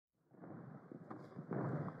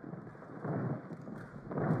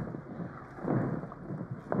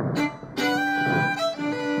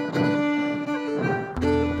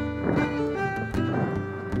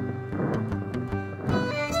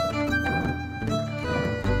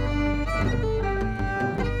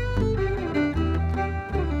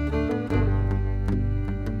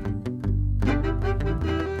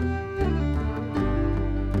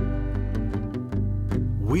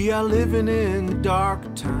We are living in dark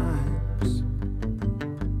times.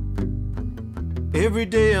 Every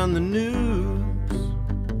day on the news,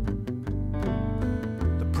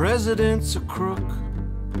 the president's a crook.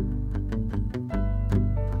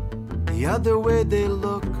 The other way they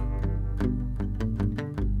look,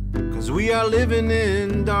 'cause we are living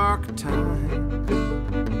in dark times.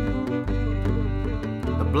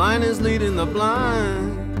 The blind is leading the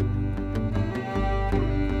blind.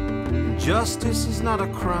 Justice is not a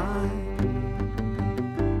crime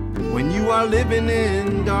when you are living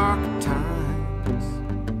in dark times.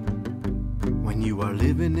 When you are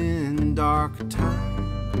living in dark times.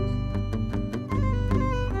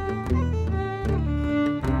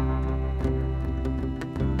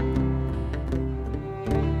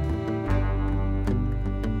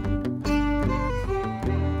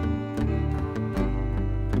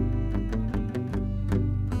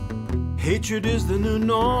 Hatred is the new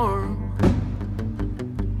norm.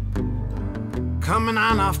 Coming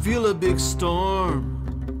on, I feel a big storm.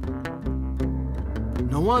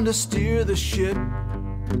 No one to steer the ship.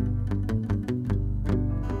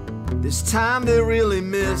 This time they really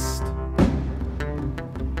missed,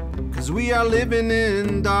 'cause we are living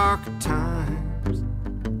in dark times.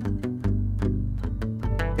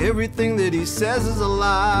 Everything that he says is a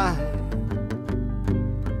lie.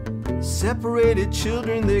 Separated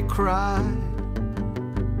children, they cry,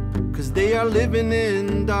 'cause they are living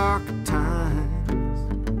in dark times.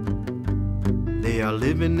 They are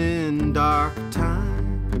living in dark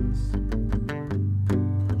times.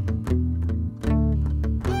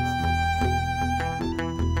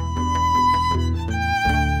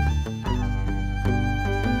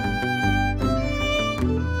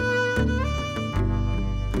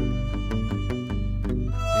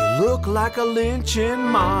 They look like a lynching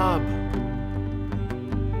mob.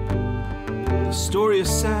 The story is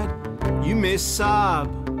sad, you may sob.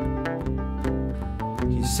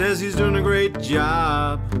 He says he's doing a great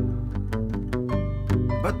job,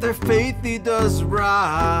 but their faith he does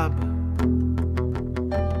rob.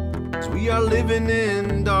 'Cause we are living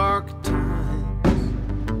in dark times.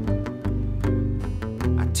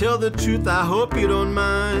 I tell the truth, I hope you don't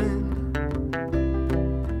mind.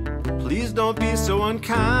 Please don't be so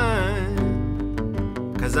unkind,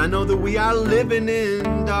 'cause I know that we are living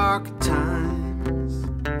in dark times.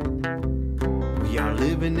 We are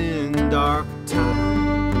living in dark times.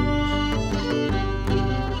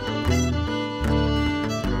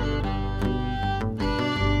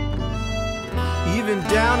 Even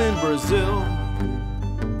down in Brazil,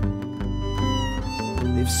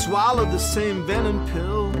 they've swallowed the same venom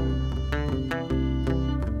pill,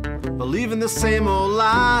 believing the same old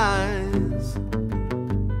lies,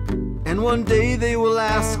 and one day they will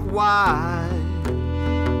ask why.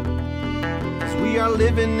 'Cause we are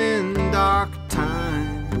living in dark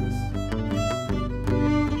times.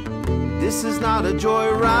 This is not a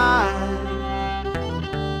joyride.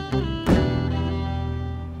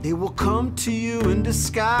 They will come to you in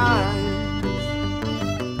disguise,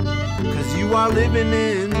 'cause you are living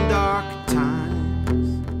in dark times.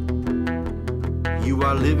 You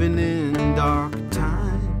are living in dark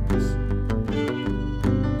times.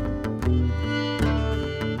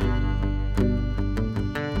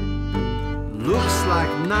 Looks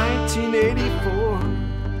like 1984.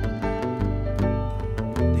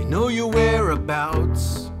 They know your whereabouts.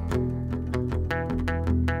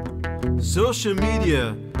 Social media,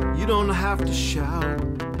 you don't have to shout.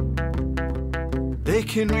 They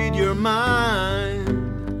can read your mind.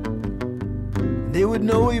 They would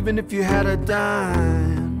know even if you had a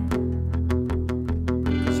dime.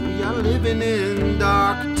 'Cause we are living in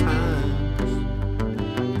dark times.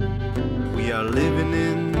 We are living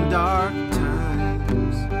in dark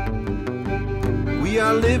times. We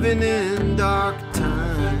are living in dark times.